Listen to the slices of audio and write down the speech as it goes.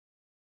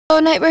Hello,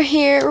 Nightmare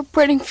here,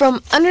 reporting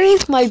from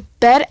underneath my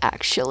bed,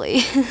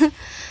 actually.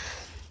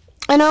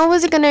 I know I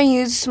wasn't gonna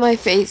use my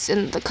face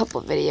in the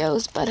couple of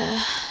videos, but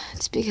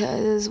it's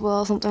because,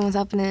 well, something was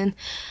happening.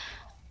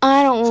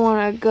 I don't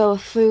want to go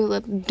through the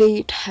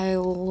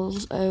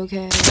details,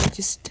 okay?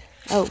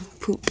 Oh,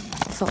 poop.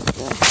 Felt like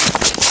that.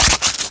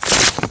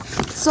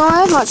 So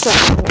I have not shown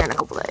my hair in a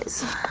couple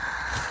days.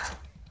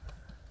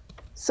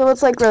 So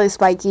it's like really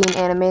spiky and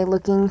anime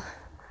looking.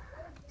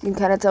 You can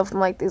kind of tell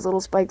from like these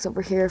little spikes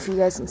over here if you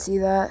guys can see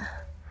that.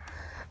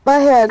 My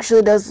hair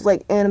actually does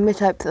like anime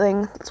type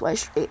thing. That's why I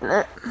straighten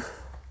it.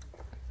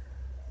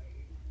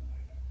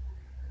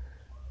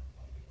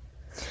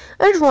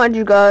 I just wanted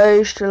you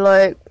guys to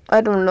like,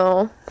 I don't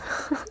know.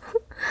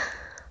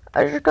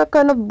 I just got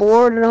kind of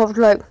bored and I was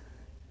like,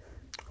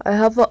 I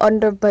have a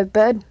under my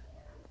bed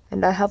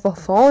and I have a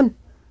phone.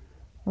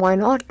 Why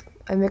not?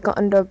 I make an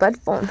under bed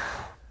phone.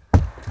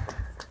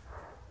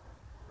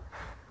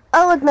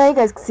 Oh look, now you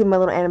guys can see my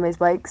little anime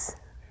spikes.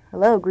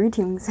 Hello,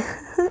 greetings.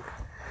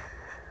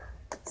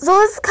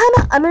 So it's kind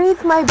of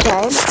underneath my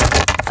bed.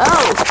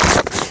 Oh!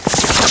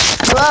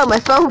 Whoa, my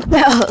phone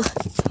fell.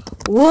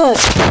 What?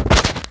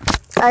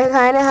 I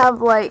kind of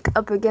have like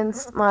up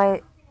against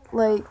my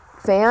like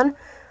fan.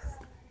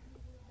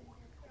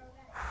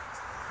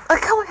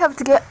 Like how I have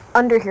to get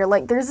under here.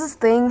 Like there's this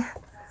thing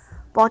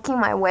blocking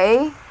my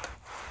way.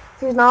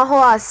 There's not a whole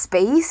lot of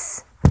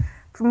space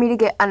for me to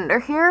get under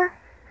here.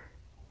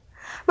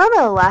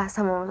 Remember the last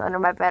time I was under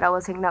my bed, I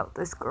was hanging out with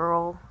this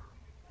girl.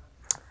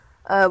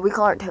 We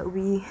call her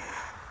Toby.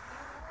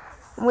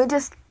 And we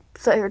just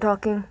sat here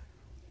talking,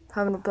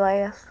 having a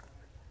blast.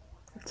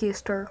 I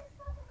kissed her.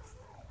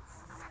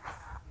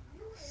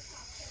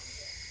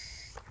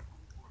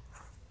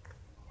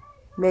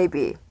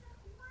 Maybe.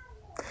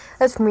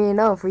 That's for me to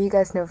know, for you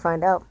guys to never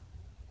find out.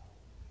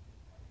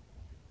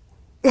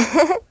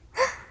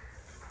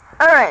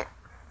 Alright,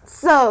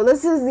 so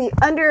this is the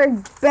Under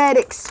Bed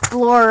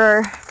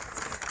Explorer.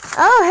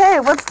 Oh, hey,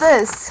 what's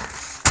this?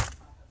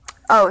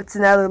 Oh, it's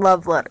another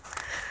love letter.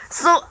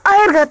 So, I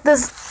had got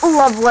this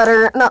love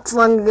letter not so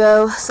long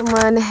ago.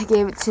 Someone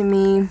gave it to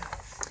me. It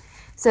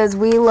says,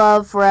 we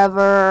love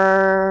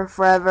forever,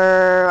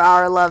 forever,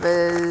 our love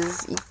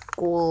is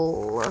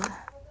equal.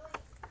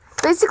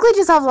 Basically,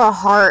 just has a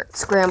heart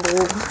scrambled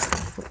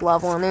with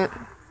love on it.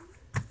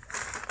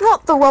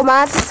 Not the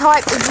romantic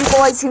type, as you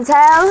boys can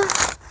tell.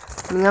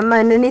 I mean, I'm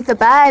underneath the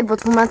bed.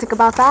 What's romantic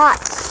about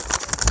that?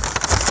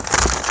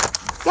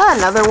 Got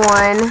another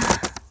one.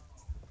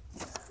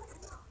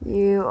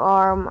 You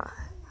are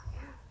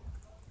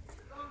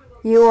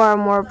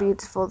more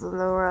beautiful than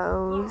the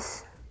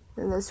rose.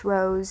 Than this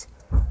rose.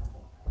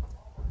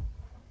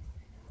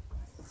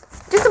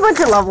 Just a bunch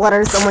of love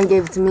letters someone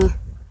gave to me.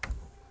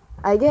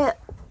 I get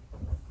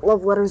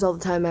love letters all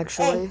the time,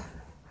 actually. Hey,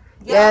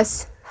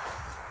 yes.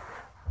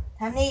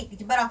 Time to eat.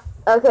 Get your butt off.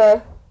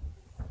 Okay.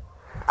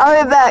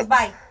 I'll be back.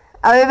 Bye.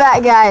 I'll be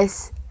back,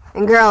 guys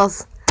and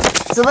girls.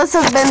 So this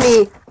has been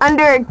the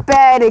Under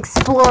Bed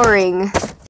Exploring.